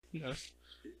No.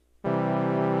 We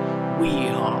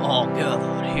are all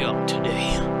gathered here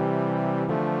today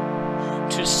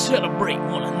to celebrate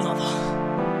one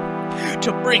another,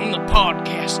 to bring the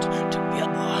podcast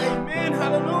together. Amen,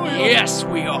 hallelujah. Yes,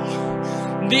 we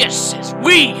are. This is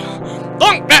we.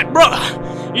 Thunk that,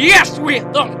 brother. Yes, we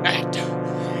thunk that.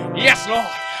 Yes, Lord.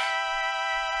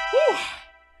 Woo.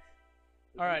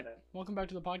 All right, welcome back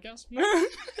to the podcast. We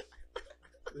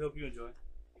hope you enjoy.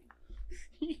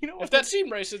 You know If that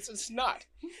seemed racist, it's not.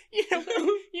 you know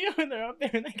when they're up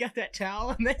there and they got that towel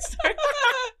and they start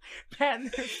patting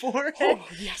their forehead. Oh,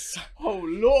 yes. Oh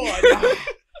Lord,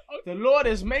 the Lord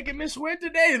is making me sweat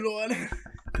today, Lord.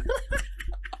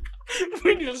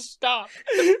 We need to stop.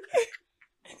 It's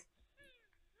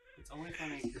only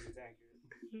funny because it's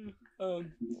accurate.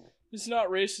 It's not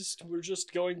racist. We're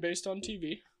just going based on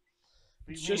TV. What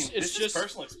do you It's just- mean? it's This just- is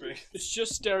personal experience. It's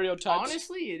just stereotypes.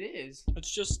 Honestly, it is. It's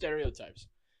just stereotypes.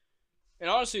 And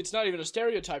honestly, it's not even a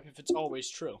stereotype if it's always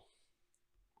true.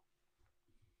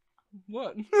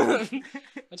 What?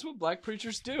 That's what black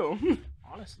preachers do.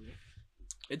 Honestly.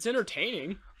 It's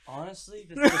entertaining. Honestly,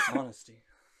 this is honesty.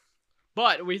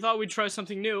 But we thought we'd try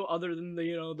something new other than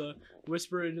the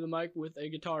whisper into the mic with a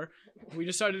guitar. We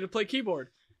decided to play keyboard.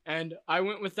 And I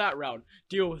went with that route.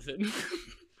 Deal with it.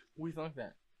 We thunk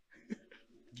that.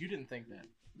 You didn't think that.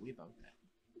 We thunk that.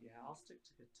 Yeah, I'll stick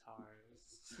to guitars.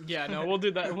 Yeah, no, we'll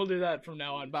do that. We'll do that from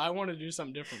now on. But I want to do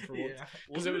something different for once.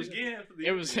 We'll it do was- it again for the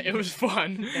It was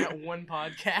fun. That one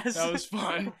podcast. That was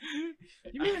fun.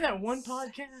 You remember that one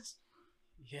podcast?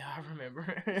 Yeah, I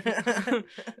remember.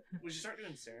 We should start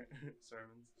doing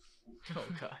sermons. Oh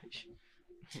gosh.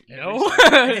 No.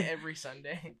 Every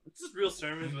Sunday. It's just real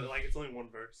sermons, but like it's only one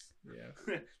verse. Yeah.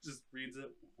 Just reads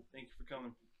it. Thank you for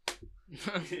coming.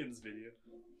 In this video.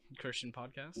 Christian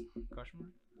podcast? Question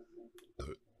mark?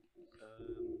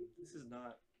 This is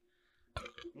not.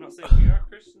 I'm not saying we aren't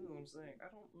Christians. I'm saying I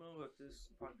don't know if this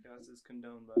podcast is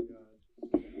condoned by God.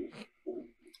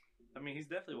 I mean, he's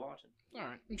definitely watching. All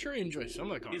right. I'm sure you enjoy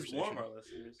some of the He's conversation. one of our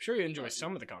listeners. I'm sure you enjoy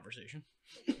some of the conversation.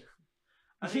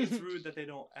 I think it's rude that they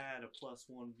don't add a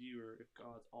 +1 viewer if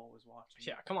God's always watching.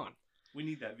 Yeah, come on. We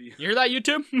need that view. You hear that,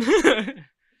 YouTube?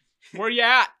 Where you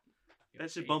at? That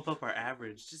should bump up our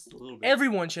average just a little bit.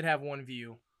 Everyone should have one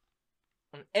view.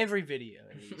 On every video.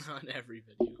 at least. On every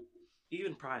video.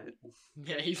 Even private.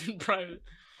 Yeah, even private.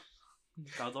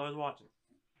 God's always watching.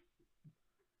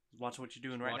 He's watching what you're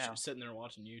doing right now. Sitting there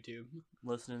watching YouTube.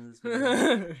 Listening to this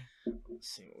video. Let's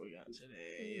see what we got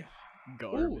today.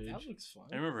 Garbage. Ooh, that looks fun.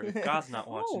 And remember, if God's not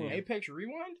watching Oh, you, Apex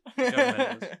Rewind?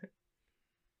 Government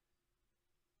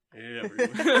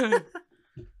everyone.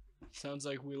 Sounds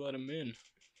like we let him in.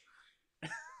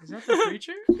 Is that the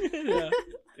preacher? Yeah.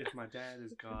 If my dad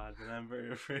is God, then I'm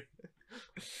very afraid.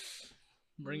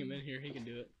 Bring him in here. He can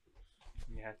do it.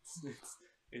 Yeah,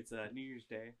 it's New Year's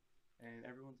Day, and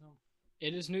everyone's home.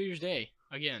 It is New Year's Day.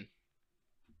 Again.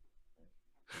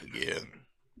 Again.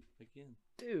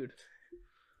 Dude.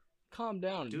 Calm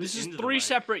down. Do it This is into the 3 mic.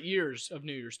 separate years of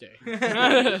New Year's Day. We're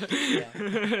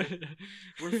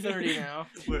 30 now.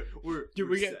 Dude, we're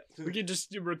we set. can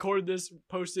just record this,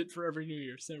 post it for every New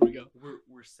Year's. There we go.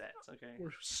 We're set. Okay.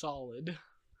 We're solid.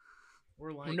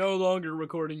 We're like, We're no longer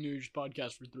recording New Year's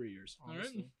podcast for 3 years. All right.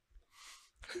 honestly.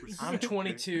 We're I'm set.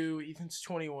 22. Ethan's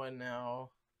 21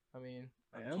 now. I mean,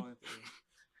 I'm I am.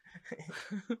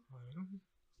 23.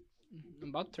 I'm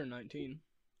about to turn 19.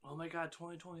 Oh my God,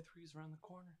 2023 is around the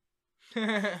corner.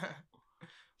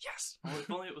 Yes. Oh, if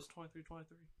only it was 23,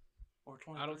 23. Or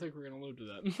 23. I don't think we're gonna live to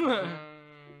that.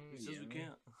 He says we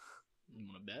can't. You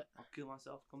wanna bet? I'll kill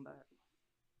myself, come back.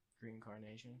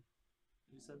 Reincarnation.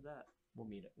 Who said that? We'll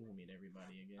meet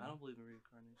everybody again. I don't believe in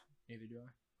reincarnation. Neither do I.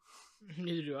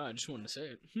 Neither do I. I just wanted to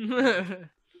say it.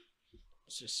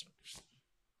 It's just.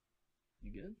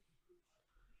 You good?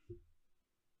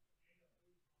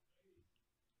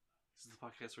 This is the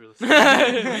podcast we're listening.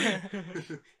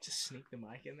 Just sneak the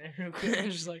mic in there real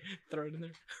quick. Just like throw it in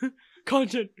there.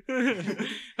 Content. I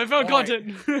found Alright.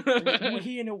 content. We're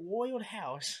here in a wild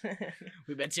house.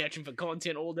 We've been searching for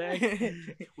content all day.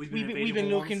 We've We've been been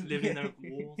looking, looking. living in their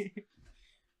walls.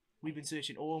 We've been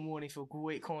searching all morning for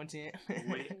great content.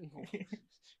 Wait. You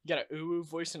got a uwu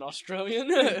voice in Australian?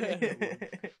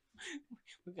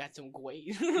 We got some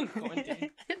great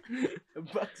content.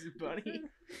 Bugs Bunny.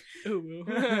 Uwu.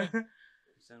 You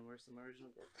sound worse than my original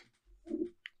girlfriend.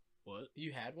 What?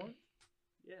 You had one?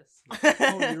 Yes.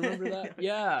 Oh, you remember that?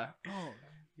 Yeah. Oh,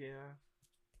 yeah.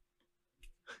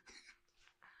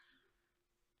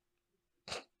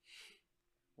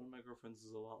 One of my girlfriends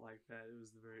is a lot like that. It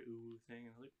was the very ooh thing. And I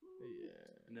was like,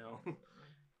 Yeah. no.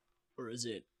 Or is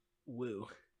it woo?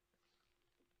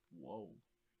 Whoa.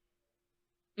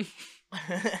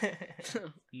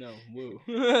 No, woo.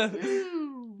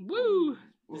 Ooh. Woo. Woo.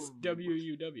 It's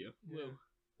W-U-W. Woo.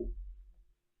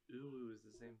 Ooh is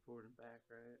the same forward and back,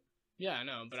 right? Yeah, I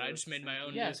know, but So I it's just made the my same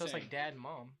own. Yeah, new so it's thing. like dad and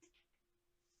mom.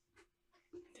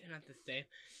 They're not the same.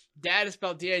 Dad is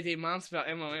spelled D-A-D, mom's spelled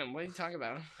M-O-M. What are you talking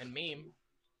about? And meme.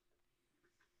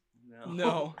 No.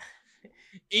 No.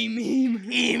 A meme.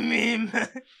 Meme.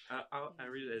 I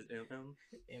read it as M.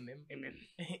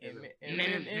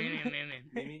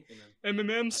 Mimi.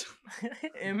 M&M's.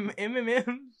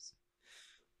 MMMs.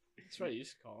 That's what I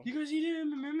used to call You them. guys eat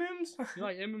MMMs? You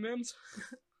like M&M's?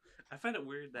 I find it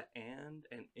weird that and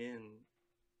in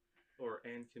or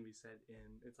and can be said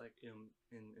in. It's like M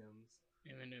in M's.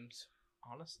 M&M's.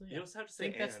 Honestly, You don't have to I say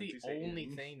think that's and, the you say only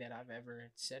in. thing that I've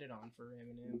ever set it on for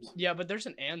M&Ms. Yeah, but there's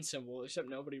an and symbol, except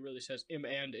nobody really says M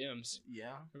and M's.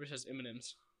 Yeah. Everybody says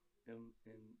M&M's. M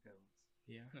in M's.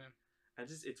 Yeah.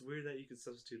 It's weird that you can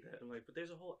substitute that. I'm like, but there's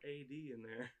a whole AD in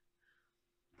there.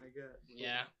 I got.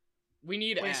 Yeah. We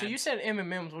need Wait, so ads. you said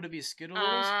M&Ms? Would it be Skittles?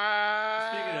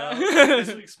 Speaking of,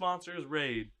 this week's sponsor is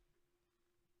Raid.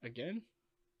 Again?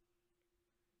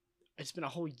 It's been a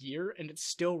whole year and it's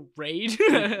still Raid.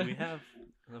 We have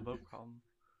a bug problem.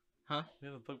 Huh? We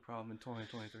have a bug problem in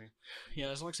 2023. Yeah,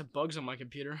 there's lots of bugs on my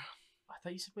computer. I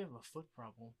thought you said we have a foot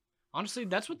problem. Honestly,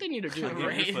 that's what they need to do. Give your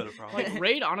Raid. foot a problem. Like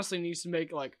Raid honestly needs to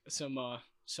make like some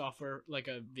software, like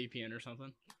a VPN or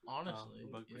something. Honestly.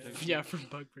 bug yeah. protection. Yeah, for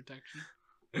bug protection.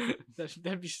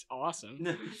 That'd be awesome.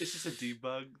 No, it's just a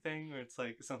debug thing where it's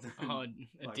like something Oh,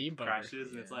 a like debugger.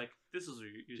 crashes and it's Yeah. like this is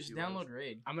your Just issue download was.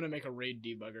 Raid. I'm gonna make a Raid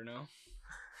debugger now.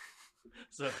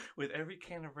 So with every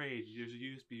can of Raid, there's a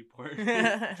USB port.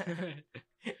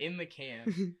 In the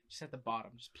can. Just at the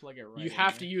bottom. Just plug it right You in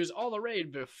have to there. use all the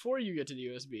Raid before you get to the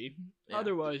USB. Yeah.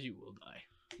 Otherwise, you will die.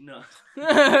 No.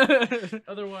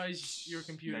 Otherwise, your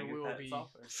computer Gotta get will that be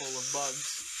software. full of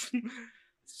bugs.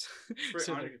 For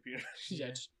So on the- your computer. Yeah.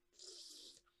 Yeah. just-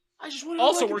 I just want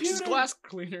Also works as glass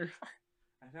cleaner.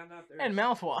 I found out there. And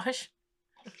mouthwash.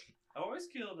 I always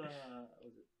killed was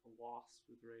it a wasp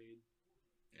with Raid.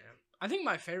 I think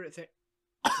my favorite thing.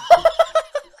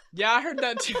 Yeah, I heard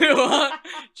that too.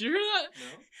 Did you hear that?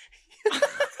 No.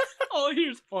 All I hear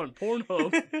is on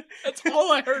Pornhub. That's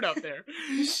all I heard out there.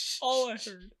 All I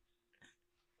heard.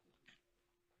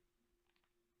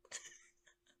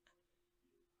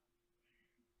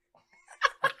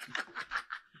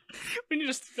 We need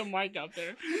to stick the mic out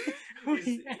there.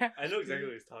 I know exactly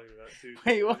what he's talking about too.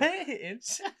 Wait, what?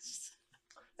 Incest?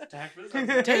 Tag for this Dang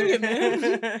episode. it,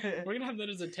 man. We're gonna have that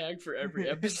as a tag for every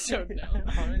episode now.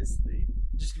 Honestly.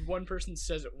 Just one person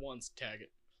says it once, tag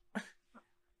it.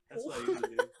 That's what I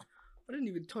usually do. I didn't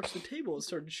even touch the table, it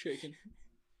started shaking.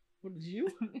 What did you?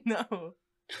 No.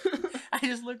 I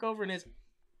just look over and it's.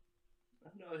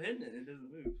 I'm not hitting it. It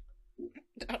doesn't move.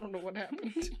 I don't know what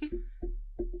happened.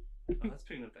 Oh, that's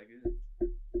picking up that good.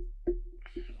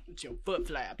 It's your foot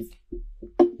flaps.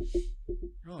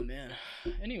 Oh man.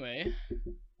 Anyway.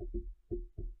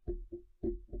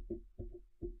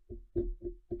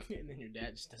 And then your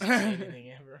dad just doesn't say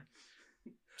anything ever.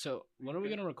 So when are we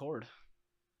gonna record?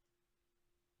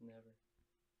 Never.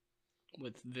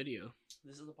 With video.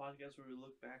 This is a podcast where we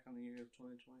look back on the year of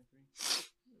 2023.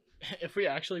 If we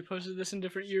actually posted this in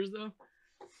different years though?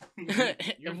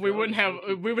 You're If we wouldn't have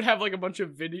young, we would have like a bunch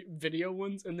of video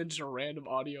ones and then just a random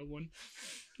audio one.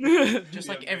 Just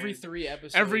Yeah, like every man. 3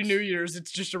 episodes. Every New Year's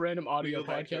it's just a random We audio go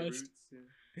back to our podcast. roots,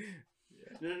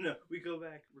 yeah. No. We go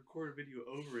back, record a video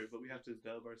over it, but we have to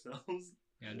dub ourselves.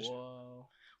 Yeah, just, Whoa.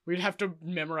 we'd have to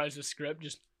memorize the script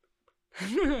just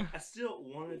I still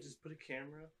want to just put a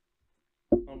camera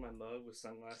on my mug with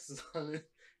sunglasses on it.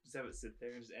 Just have it sit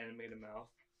there and just animate a mouth.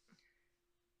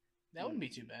 That wouldn't be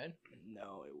too bad.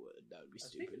 No, it would. That would be I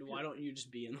think stupid. we Why could- don't you just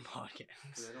be in the podcast?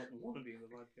 Because I don't want to be in the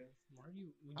podcast. Why are you?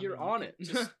 I You're mean, on you it. could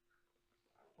just-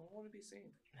 I don't want to be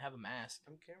seen. Have a mask.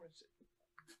 I'm camera shit.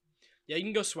 Yeah, you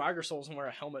can go Swagger Souls and wear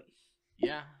a helmet.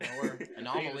 Yeah. Or Take a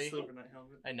anomaly. Silver Knight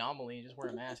helmet. Anomaly and just wear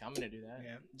a mask. I'm gonna do that.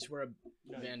 Yeah, just wear a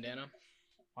No, bandana.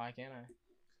 Why can't I?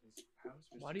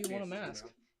 Why do you want a mask?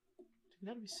 Dude,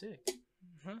 that'd be sick.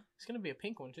 Huh? It's gonna be a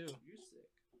pink one too. You're sick.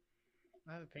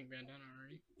 I have a pink bandana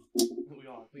already.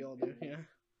 We all do. Yeah.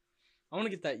 I want to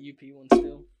get that UP one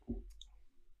still.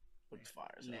 Would be fire.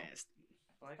 So. Nasty.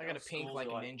 I got a pink, like,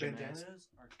 a ninja bandanas mask.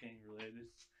 are gang related.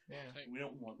 Yeah. We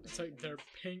don't want. It's like they're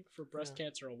pink for breast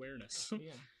cancer awareness.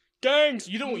 Yeah. Gangs.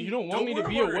 You don't want Don't me to wear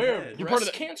be it on your aware head. of You breast part of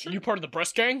the cancer? You part of the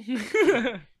breast gang? You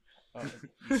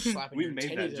slapping We your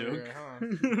made that titties joke. everywhere,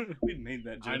 huh? We made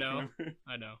that joke. I know. remember?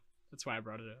 I know. That's why I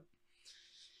brought it up.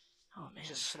 Oh man.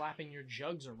 Just slapping your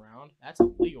jugs around. That's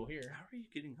illegal here. How are you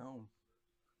getting home?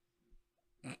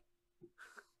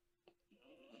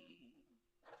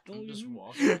 I'm just you.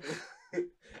 walking.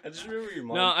 I just remember your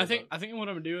mom. No, I said think what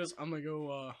I'm gonna do is I'm gonna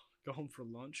go home for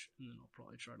lunch, and then I'll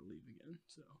probably try to leave again.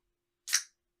 So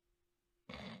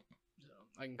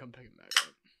I can come pick him back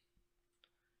up.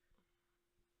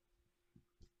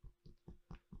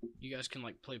 You guys can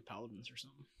like play Paladins or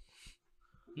something,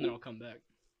 and then I'll come back.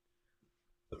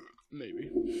 Maybe.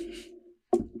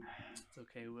 it's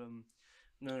okay.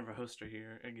 None of our hosts are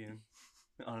here again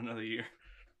on another year.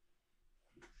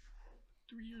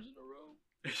 3 years in a row.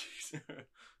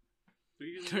 3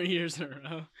 years. 3 years in a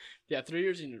row. Yeah, 3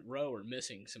 years in a row we're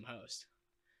missing some hosts.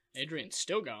 Adrian's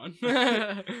still gone.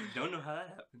 Don't know how that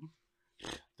happened.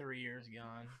 3 years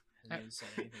gone. Hasn't said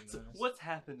anything So to us. what's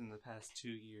happened in the past 2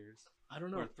 years? I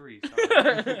don't Or know. 3,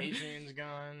 sorry. Adrian's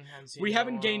gone. Seen We him in a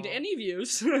haven't gained while. any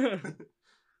views.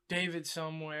 David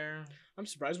somewhere. I'm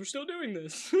surprised we're still doing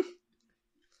this.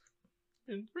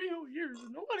 In 3 whole years,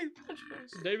 nobody's mentioned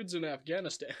us. David's in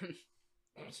Afghanistan.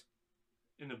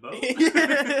 In a boat?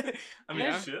 I I mean,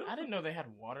 Yeah. ship? I didn't know they had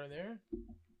water there.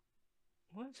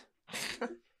 What?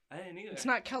 I didn't either. It's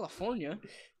not California.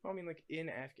 I mean, like in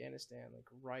Afghanistan, like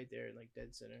right there, like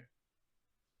dead center.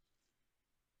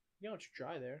 You know, it's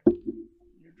dry there.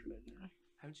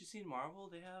 Haven't you seen Marvel?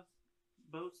 They have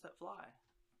boats that fly.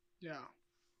 Yeah.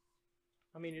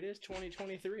 I mean, it is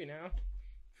 2023 now.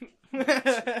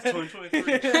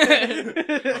 2023.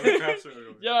 Oh, crap,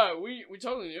 sorry. Yeah, we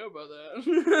totally knew about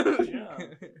that. Yeah.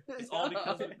 It's all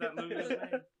because of that movie was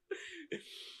made.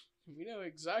 We know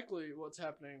exactly what's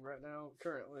happening right now,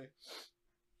 currently.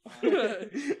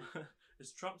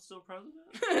 Is Trump still president?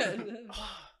 I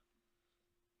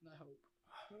hope.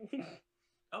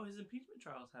 Oh, his impeachment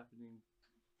trial is happening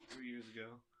 3 years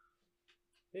ago.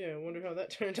 Yeah, I wonder how that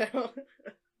turned out.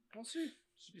 We'll see.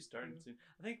 Should be starting soon.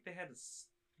 I think they had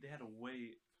to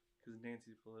wait because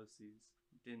Nancy Pelosi's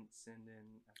didn't send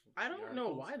in. think, I the don't know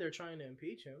articles. why they're trying to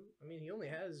impeach him. I mean, he only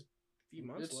has a few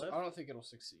months left. I don't think it'll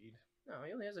succeed. No,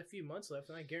 he only has a few months left,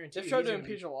 and I guarantee They've you tried he's to gonna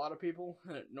impeach a lot of people,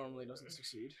 and it normally doesn't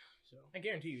succeed. So I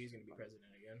guarantee you he's going to be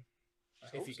president again.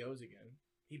 If he goes again.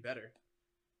 He better.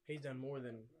 He's done more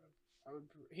than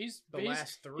he's the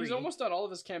last 3. He's almost done all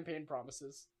of his campaign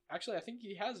promises. Actually, I think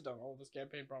he has done all of his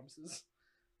campaign promises.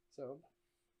 So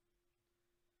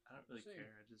I don't really See.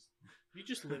 care. I just You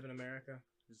just live in America.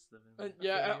 live in.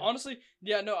 yeah, feel and you. honestly,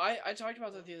 yeah, no, I talked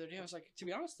about that the other day. I was like, to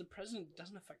be honest, the president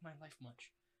doesn't affect my life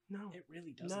much. No. It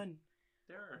really doesn't. None.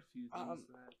 There are a few things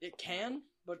that It can,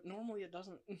 but normally it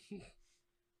doesn't.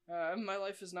 My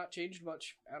life has not changed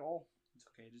much at all. It's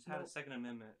okay. Just have No. a Second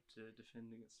Amendment to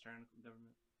defend against tyrannical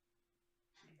government.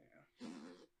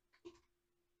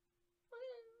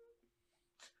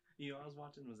 You know, I was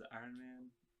watching, was it Iron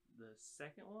Man, the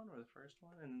second one or the first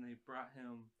one? And then they brought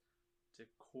him to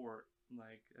court,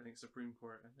 like, I think Supreme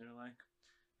Court, and they're like,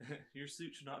 your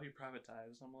suit should not be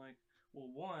privatized. I'm like,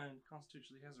 well, one,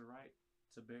 constitutionally has a right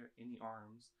to bear any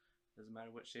arms, doesn't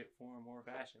matter what shape, form, or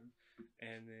fashion.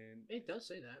 And then, It does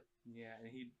say that. yeah,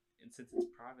 and since it's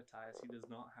privatized, he does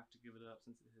not have to give it up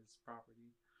since it's his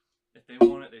property. If they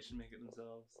want it, they should make it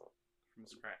themselves from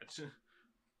scratch.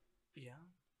 Yeah.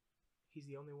 He's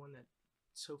the only one that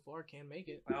so far can make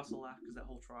it. I also laugh because that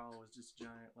whole trial was just a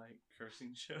giant, like,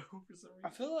 cursing show for some reason. I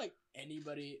feel like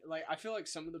I feel like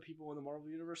some of the people in the Marvel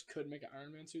universe could make an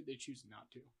Iron Man suit. They choose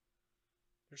not to.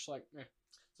 They're just like, eh.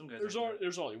 Some guys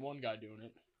There's only one guy doing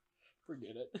it.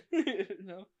 Forget it.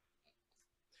 No.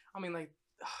 I mean, like,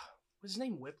 was his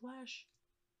name Whiplash?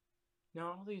 No,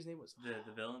 I don't think his name was.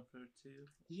 the villain for 2.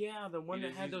 Yeah, the one He that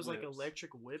does had use those like whips.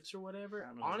 electric whips or whatever. I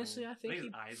don't know his Honestly, name. I think he.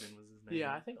 Ivan was his name.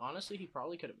 Yeah, I think honestly he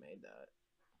probably could have made that.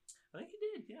 I think he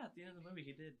did. Yeah, at the end of the movie,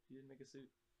 he did. He did make a suit.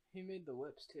 He made the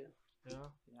whips too. Yeah.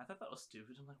 Yeah, I thought that was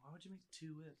stupid. I'm like, why would you make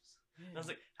 2 whips? And I was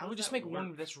like, I how would does just that make one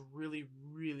work? that's really,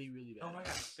 really, really bad. Oh my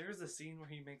gosh, there's a scene where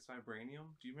he makes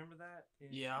vibranium. Do you remember that?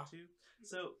 In Yeah. 2?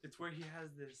 So it's where he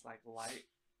has this like light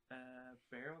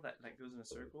barrel that like goes in a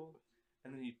circle,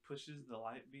 and then he pushes the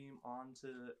light beam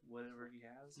onto whatever he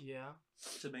has Yeah.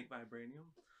 to make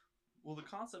vibranium. Well, the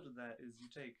concept of that is you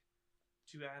take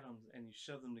 2 atoms and you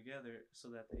shove them together so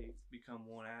that they become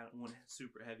one atom, one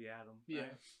super heavy atom. Yeah.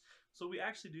 Right? So we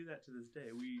actually do that to this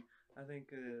day. I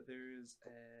think they're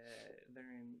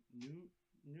in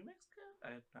New Mexico.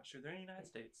 I'm not sure. They're in the United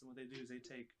States, and what they do is they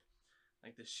take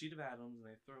like this sheet of atoms and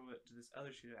they throw it to this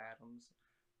other sheet of atoms,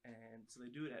 and so they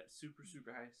do it at super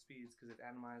high speeds because it's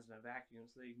atomized in a vacuum,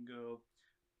 so they can go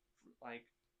like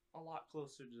a lot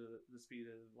closer to the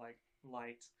speed of like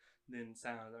light than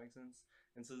sound. Does that make sense?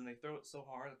 And so then they throw it so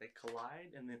hard that they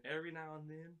collide, and then every now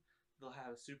and then they'll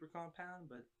have a super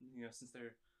compound, but you know, since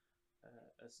they're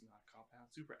it's not a compound,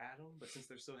 super atom, but since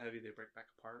they're so heavy, they break back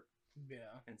apart,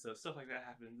 Yeah. and so stuff like that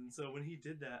happens. And so when he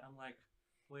did that, I'm like,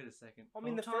 wait a second. I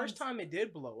mean, the first photons- time it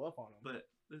did blow up on him. but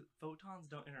the photons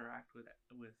don't interact with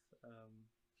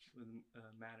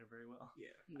matter very well.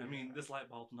 Yeah. I mean, this light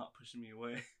bulb's not pushing me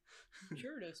away.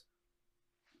 Sure it is.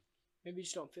 Maybe you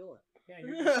just don't feel it. Yeah,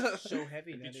 you're just so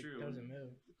heavy It'd be that it true. doesn't move.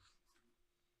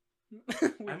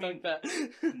 We I think mean, that.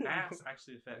 Mass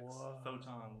actually affects Whoa.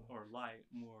 photon or light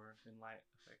more than light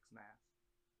affects mass.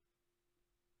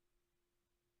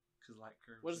 Because light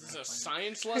curves. What is this, around a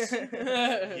planet. science lesson?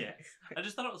 Yes. I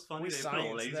just thought it was funny We they put a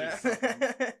scienced laser. that.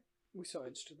 something. We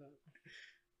science to that.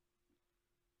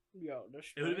 Yo, this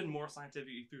It would have been more scientific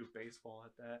if you threw a baseball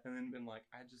at that and then been like,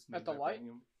 I just made At the light?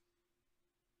 vibranium.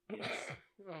 Yes.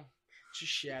 Oh.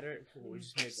 Just shatter it. Oh, we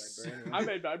just made vibranium. I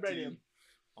made vibranium.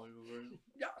 Oh, you were-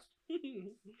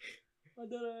 I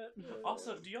did it.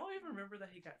 Also, do y'all even remember that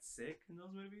he got sick in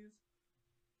those movies?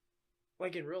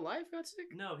 Like in real life, got sick?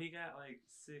 No, he got like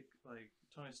sick. Like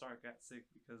Tony Stark got sick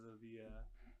because of the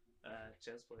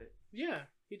chest plate. Yeah,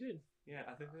 he did. Yeah,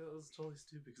 I think that was totally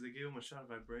stupid because they gave him a shot of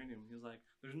vibranium. He was like,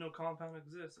 "There's no compound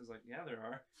exists." I was like, "Yeah, there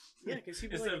are." Yeah, because he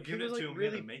was Instead like, of he giving was it to like him, he had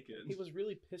really, to make it. he was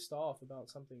really pissed off about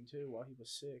something too while he was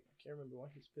sick. I can't remember why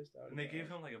he was pissed out. And they about. gave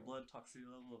him like a blood toxicity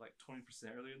level of like 20%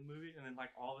 earlier in the movie, and then like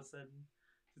all of a sudden,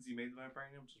 since he made the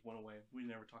vibranium, it just went away. We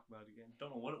never talked about it again.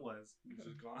 Don't know what it was. It was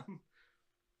just gone.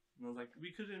 And I was like,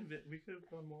 we could have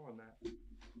done more on that.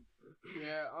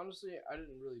 Yeah, honestly, I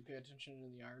didn't really pay attention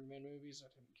in the Iron Man movies. I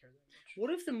didn't care that much.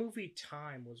 What if the movie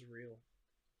Time was real?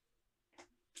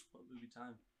 What movie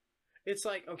time? It's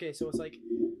like, okay, so it's like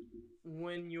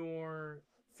when you're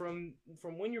from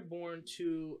when you're born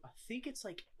to, I think it's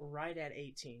like right at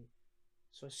 18.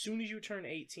 So as soon as you turn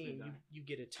 18, You die. you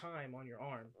get a time on your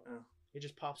arm. Oh. It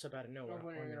just pops up out of nowhere Oh,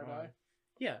 when on you're your gonna arm. die?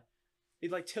 Yeah.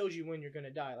 It like tells you when you're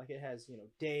gonna die. Like it has,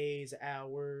 days,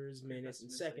 hours, Pretty minutes, and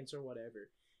pessimistic. seconds or whatever.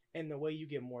 And the way you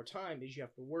get more time is you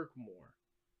have to work more.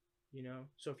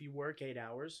 So if you work 8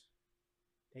 hours,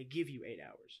 they give you 8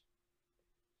 hours.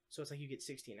 So it's like you get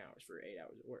 16 hours for 8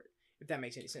 hours of work. If that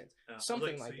makes any sense.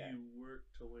 Something like so that. you work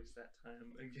to waste that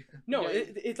time again. No, Yeah.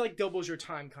 it like doubles your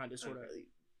time, kind of, sort of. Okay.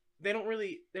 They don't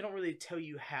really tell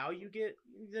you how you get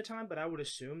the time, but I would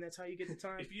assume that's how you get the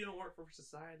time. If you don't work for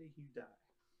society, you die.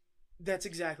 That's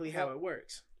exactly how Well- it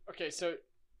works. Okay, so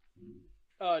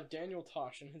Daniel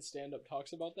Tosh in his stand-up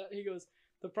talks about that. He goes,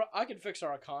 I can fix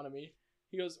our economy.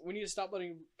 He goes, we need to stop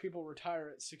letting people retire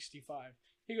at 65.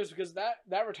 He goes, because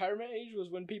that retirement age was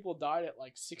when people died at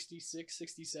like 66,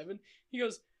 67. He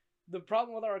goes, the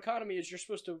problem with our economy is you're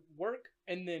supposed to work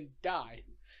and then die.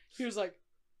 He was like,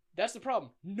 that's the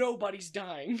problem. Nobody's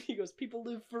dying. He goes, people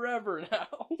live forever now.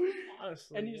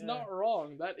 Honestly, And he's yeah. not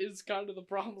wrong. That is kind of the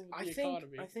problem with the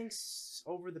economy. I think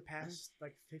over the past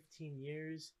like 15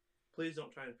 years, Please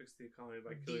don't try to fix the economy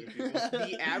by killing the, people.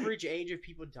 the average age of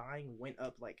people dying went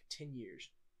up like 10 years.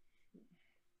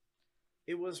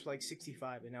 It was like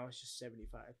 65, and now it's just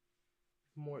 75.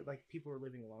 More like people are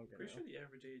living longer Pretty now. sure the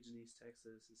average age in East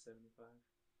Texas is 75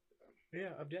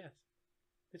 Yeah, of death.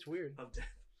 It's weird. of death.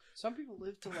 Some people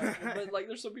live to like, but like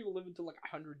there's some people living to like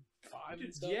 105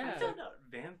 and stuff. yeah. I found out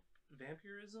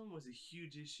vampirism was a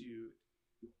huge issue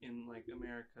in like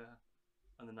America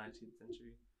in the 19th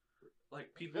century.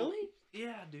 Like people, Really?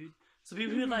 yeah, dude. So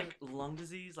people who had like lung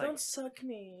disease, like Don't suck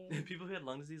me. people who had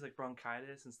lung disease, like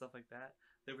bronchitis and stuff like that,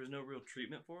 there was no real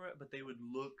treatment for it, but they would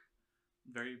look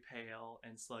very pale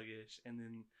and sluggish, and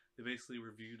then they basically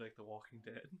reviewed like The Walking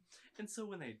Dead. And so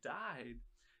when they died,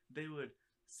 they would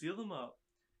seal them up,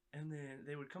 and then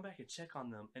they would come back and check on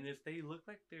them. And if they look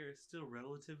like they're still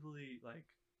relatively like,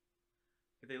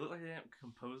 if they look like they haven't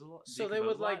composed a lot, So they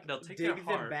would decomposed a lot, like they'll take dig their them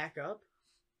heart. back up.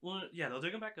 Well, yeah, they'll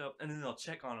dig them back up, and then they'll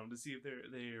check on them to see if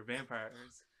they're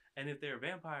vampires. And if they're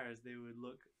vampires, they would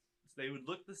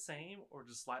look the same or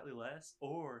just slightly less,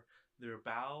 or their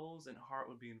bowels and heart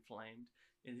would be inflamed.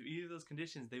 And in either of those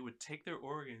conditions, they would take their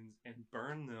organs and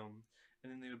burn them,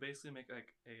 and then they would basically make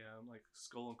like a like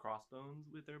skull and crossbones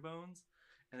with their bones,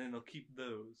 and then they'll keep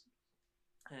those.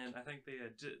 And I think they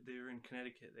were in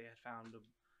Connecticut. They had found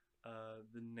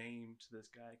the name to this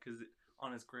guy because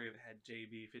on his grave it had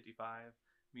JB55.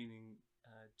 Meaning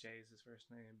J is his first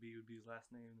name, B would be his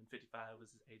last name, and 55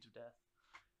 was his age of death.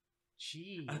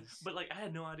 Jeez. But like, I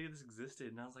had no idea this existed,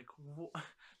 and I was like,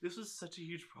 this was such a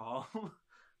huge problem.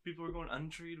 People were going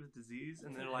untreated with disease,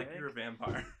 and they're like, Heck. you're a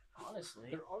vampire. Honestly.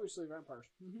 They're obviously vampires.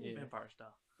 Yeah. Vampire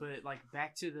stuff. But like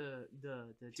back to the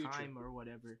Future. time or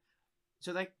whatever.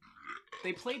 So like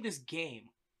they played this game.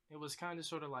 It was kind of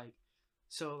sort of like,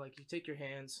 so like you take your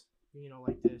hands,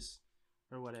 like this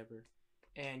or whatever,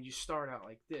 and you start out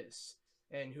like this,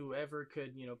 and whoever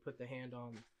could, put the hand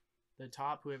on the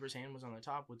top, whoever's hand was on the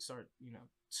top would start,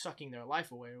 sucking their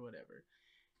life away or whatever.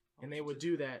 And they would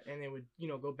do that, and they would,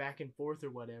 go back and forth or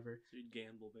whatever. So you'd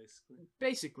gamble, basically.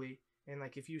 Basically. And,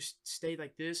 like, if you stayed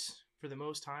like this for the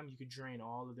most time, you could drain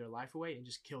all of their life away and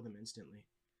just kill them instantly.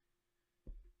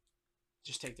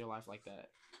 Just take their life like that.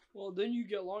 Well, then you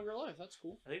get longer life. That's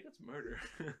cool. I think that's murder.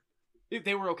 If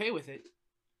they were okay with it.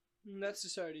 That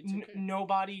society. It's okay.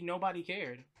 Nobody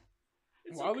cared.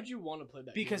 Why would you want to play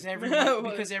that Because game?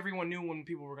 because everyone knew when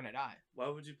people were going to die. Why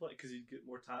would you play? Because you'd get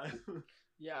more time.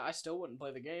 Yeah, I still wouldn't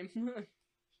play the game.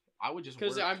 I would just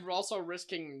Because work. I'm also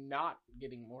risking not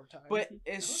getting more time. But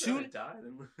as soon... die,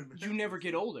 You never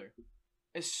get older.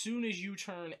 As soon as you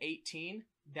turn 18,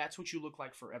 that's what you look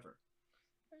like forever.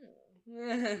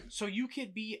 So you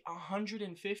could be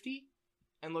 150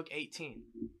 and look 18.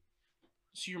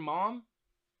 So your mom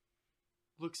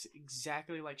looks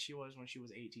exactly like she was when she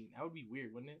was 18. That would be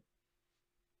weird, wouldn't it?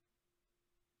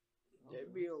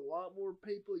 There'd be a lot more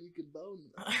people you could bone.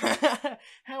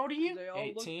 How old are you? They all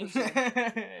look the 18. same.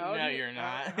 No, you're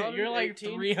not. how old are You're you, like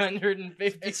 18?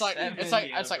 350. It's like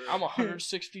I'm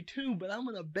 162, but I'm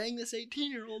gonna bang this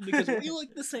 18-year-old because we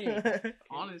look the same.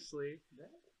 Honestly.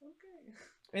 Okay.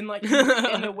 And like,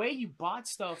 and the way you bought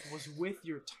stuff was with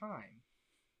your time.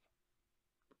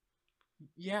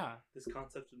 Yeah. This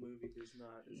concept of movie is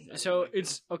not. So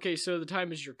it's okay. So the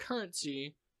time is your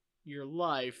currency, your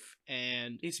life,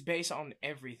 and It's based on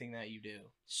everything that you do.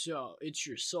 so it's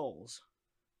your souls.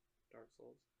 Dark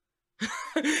Souls.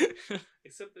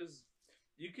 Except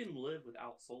you can live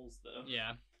without souls though.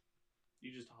 Yeah.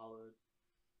 You just hollowed.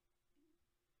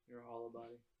 You're a hollow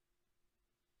body.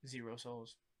 0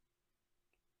 souls.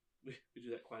 We do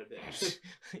that quite a bit.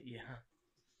 Yeah.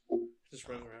 Just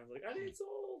running around like, I need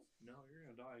souls. No, you're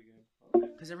gonna die again.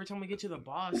 Okay. Because every time we get to the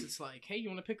boss, it's like, hey, you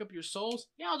want to pick up your souls?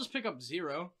 Yeah, I'll just pick up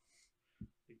 0.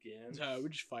 Again. So we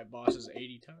just fight bosses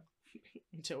 80 times.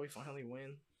 Until we finally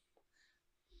win.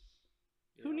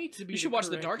 Yeah. Who needs to be You should watch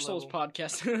the correct Dark Souls level?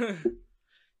 podcast.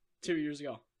 2 years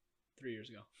ago. 3 years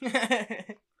ago.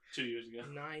 2 years ago.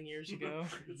 9 years ago.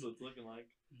 That's what it's looking like.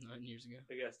 9 years ago.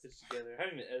 They got stitched together. I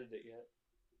haven't even edited it yet.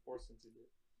 Or since it.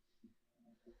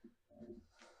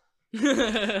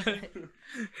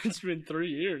 It's been 3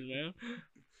 years, man.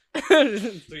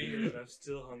 3 years and I've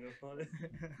still hung up on it.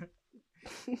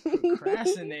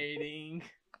 Procrastinating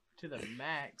to the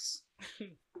max. I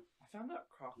found out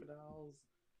crocodiles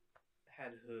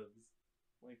had hooves.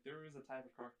 Like, there was a type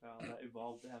of crocodile that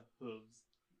evolved to have hooves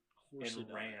and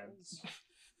ran.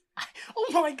 Oh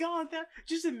my god! That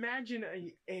just imagine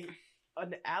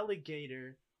an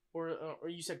alligator, or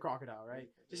you said crocodile, right?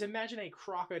 Just imagine a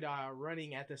crocodile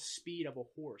running at the speed of a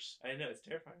horse. I know, it's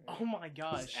terrifying. Right? Oh my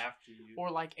gosh! Just after you. Or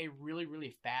like a really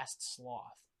really fast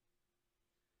sloth.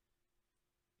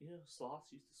 You know,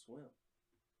 sloths used to swim.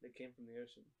 They came from the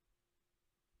ocean.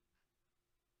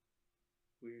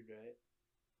 Weird, right?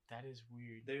 That is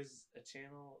weird. There's a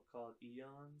channel called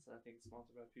Eons. I think it's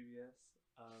sponsored by PBS.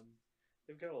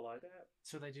 They've got a lot of that.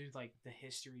 So they do like the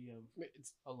history of Wait,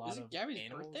 it's, a lot is it of Gabby's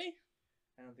animals. birthday?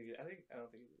 I don't think it is.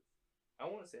 I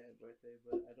want to say her birthday,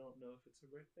 but I don't know if it's her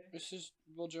birthday. This is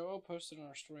well, Joel posted on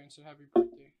our story and said happy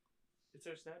birthday. It's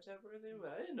her Snapchat birthday,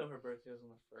 but I didn't know her birthday was on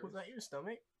the 1st. Was that your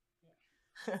stomach?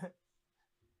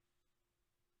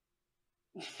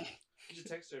 You should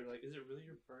text her, like, is it really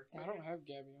your birthday? I don't have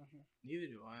Gabby on here. Neither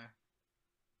do I.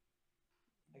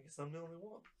 I guess I'm the only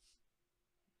one.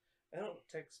 I don't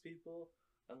text people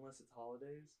unless it's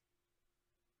holidays.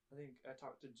 I think I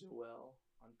talked to Joelle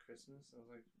on Christmas. I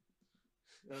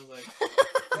was like,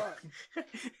 Fuck.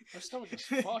 My stomach is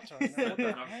fucked right now. What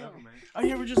the hell? Oh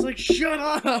yeah, we're just like shut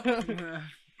up. You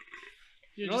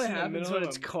You're know just what in the happens middle when of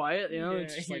it's a- quiet? You know, Yeah,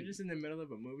 it's just you're like just in the middle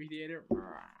of a movie theater.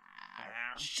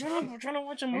 Shut up! I'm trying to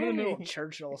watch a I'm movie. in the middle of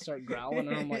church and I'll start growling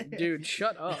and I'm like, dude,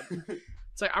 shut up.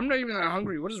 It's like I'm not even that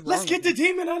hungry. What is wrong? Let's get the with you?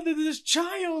 demon out of this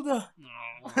child.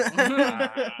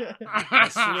 I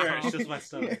swear, it's just my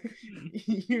stomach.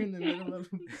 You're in the middle of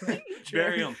a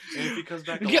Bury him, and if he comes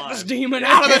back Get alive, this demon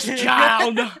out of this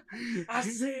child. I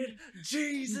said,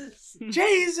 Jesus.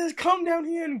 Jesus, come down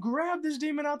here and grab this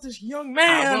demon out this young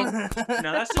man.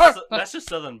 No, that's just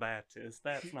Southern Baptist.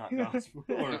 That's not gospel.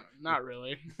 Or Not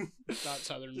really. It's not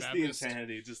Southern just the Baptist.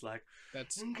 insanity, just like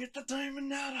That's get the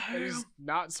demon out of that here. is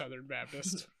not Southern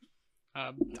Baptist.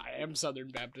 I am Southern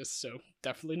Baptist, so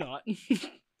definitely not.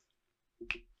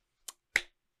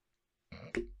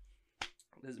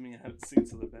 Doesn't mean I haven't seen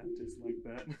Southern Baptist like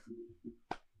that.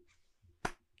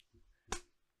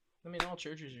 I mean, all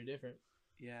churches are different.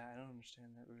 Yeah, I don't understand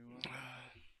that very well.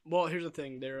 Well, here's the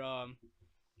thing.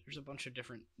 there's a bunch of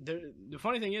different. The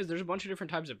funny thing is, there's a bunch of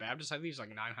different types of Baptists. I think there's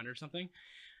like 900 something.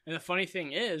 And the funny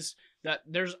thing is that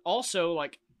there's also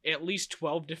like at least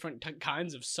 12 different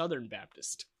kinds of Southern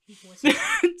Baptist.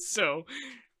 So,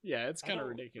 yeah, it's kind of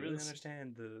ridiculous. I really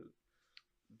understand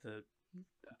the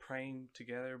praying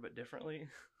together but differently.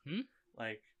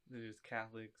 Like there's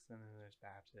Catholics and then there's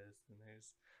Baptists and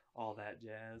there's all that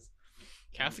jazz.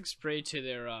 Catholics pray to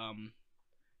their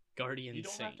guardian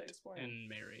saint and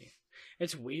Mary.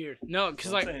 It's weird. No,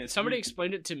 because like somebody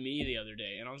explained it to me the other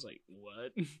day, and I was like,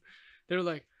 "What?" They were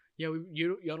like, "Yeah,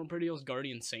 y'all don't pray to y'all's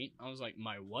guardian saint." I was like,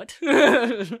 "My what?"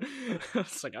 I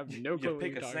was like, "I have no clue what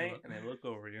you're talking saint about." And they look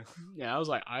over you. Yeah, I was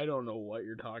like, "I don't know what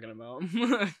you're talking about."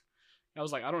 I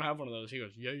was like, "I don't have one of those." He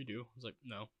goes, "Yeah, you do." I was like,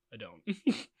 "No, I don't."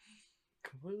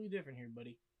 Completely different here,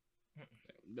 buddy.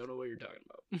 Don't know what you're talking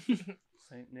about.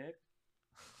 Saint Nick.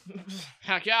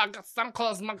 Heck yeah, I got Santa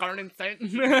Claus, my guardian saint.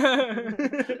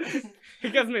 He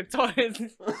gives me toys.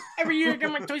 Every year I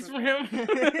get my toys from him.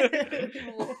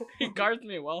 He guards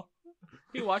me well.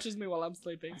 He watches me while I'm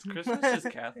sleeping. Christmas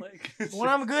is Catholic. When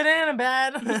I'm good and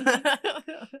bad.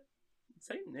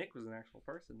 Saint Nick was an actual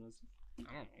person, was he?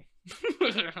 I don't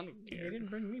know. I don't He care. didn't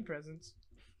bring me presents.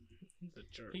 He's a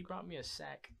jerk. He brought me a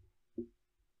sack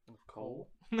Of coal.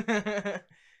 a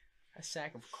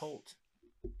sack of colt.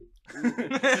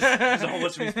 Just a whole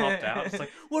bunch of these popped out. It's like,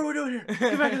 what are we doing here?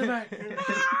 Get back in the back.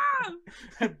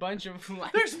 A bunch of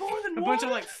like, There's more than a one. bunch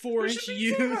of like 4-inch should be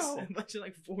ewes. zero. A bunch of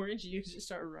like 4-inch ewes just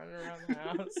start running around the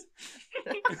house.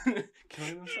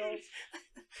 Killing themselves.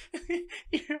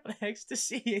 You're on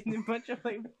ecstasy, and a bunch of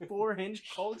like 4-inch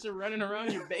colts are running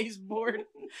around your baseboard.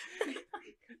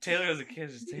 Taylor as a kid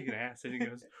just taking acid. He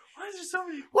goes, why is there so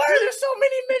many? Why are there so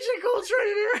many midget colts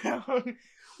running around?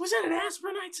 Was that an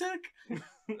aspirin I took?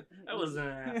 That was an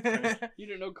aspirin. You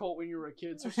didn't know Colt when you were a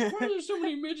kid, so why are there so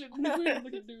many midget weird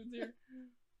looking dudes here?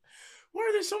 Why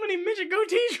are there so many midget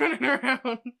goatees running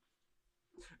around?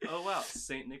 Oh wow,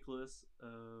 Saint Nicholas.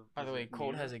 By the way,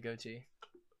 Colt has a goatee.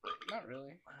 Not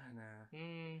really. Nah.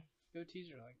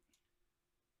 Goatees are like.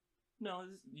 No,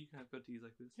 you can have goatees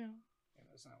like this. Yeah. Yeah,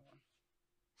 that's not one.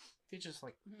 They just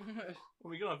like. When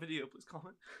we get on video, please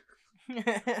comment.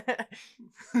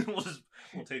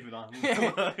 we'll tape it on.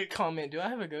 Comment, do I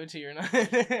have a goatee or not?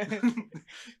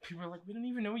 People are like, we don't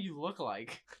even know what you look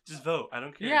like. Just vote. I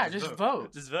don't care. Yeah, just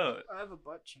vote. Just vote. I have a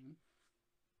butt chin.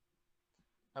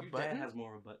 A Your button? dad has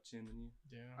more of a butt chin than you.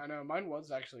 Yeah. I know, mine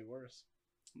was actually worse.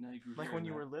 Now you grew Like hair when in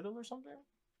you that. were little or something?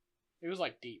 It was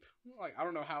like deep. Like I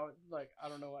don't know how. I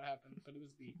don't know what happened, but it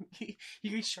was deep.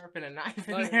 You could sharpen a knife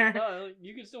in Like, there. no,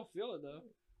 you can still feel it though.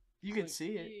 You could Like,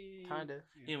 see it, yeah. kinda.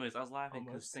 Anyways, I was laughing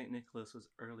because Almost. St. Nicholas was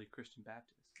early Christian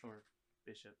Baptist. Or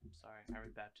Bishop. Sorry, I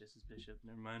read Baptist as Bishop.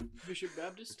 Never mind. Bishop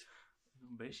Baptist.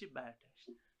 Bishop Baptist.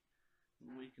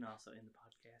 We can also end the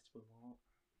podcast if we want.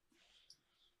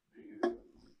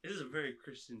 This is a very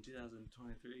Christian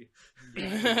 2023.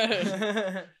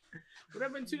 What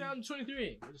happened in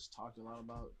 2023? We just talked a lot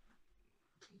about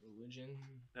religion.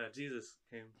 Jesus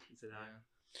came and said hi.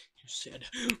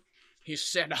 He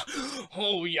said,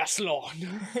 oh yes, Lord.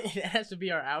 It has to be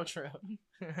our outro.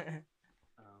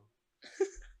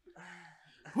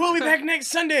 We'll We'll be back next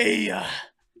Sunday.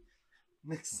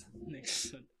 next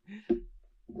Next,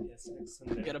 Yes, next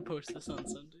Sunday. gotta post this on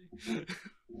Sunday.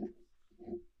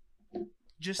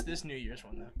 Just this New Year's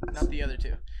one though, not the other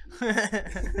two.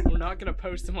 We're not gonna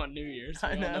post them on New Year's. We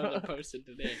I all know know. they're posted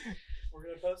today. We're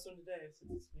gonna post them today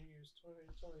since it's New Year's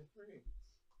 2023.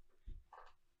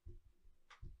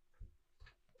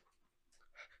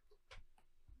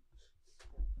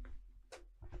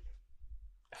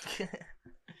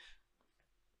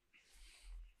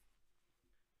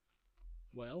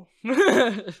 Well,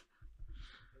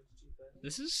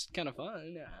 this is kind of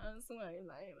fun. You're kind of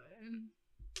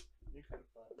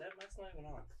fun. That's not even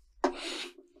on.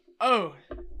 Oh,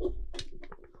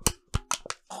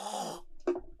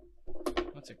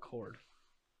 What's a chord?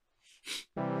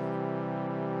 Here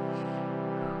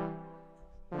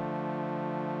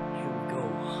we go.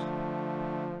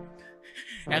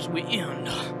 As we end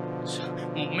this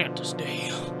momentous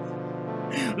day,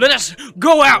 let us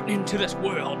go out into this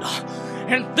world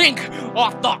and think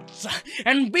our thoughts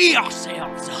and be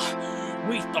ourselves.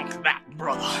 We thunk that,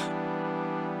 brother.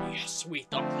 Yes, we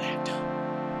thunk that.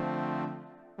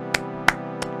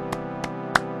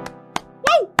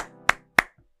 Woo!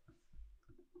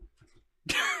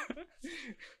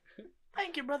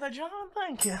 thank you, Brother John.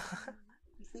 Thank you.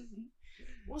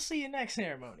 We'll see you next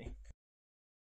ceremony.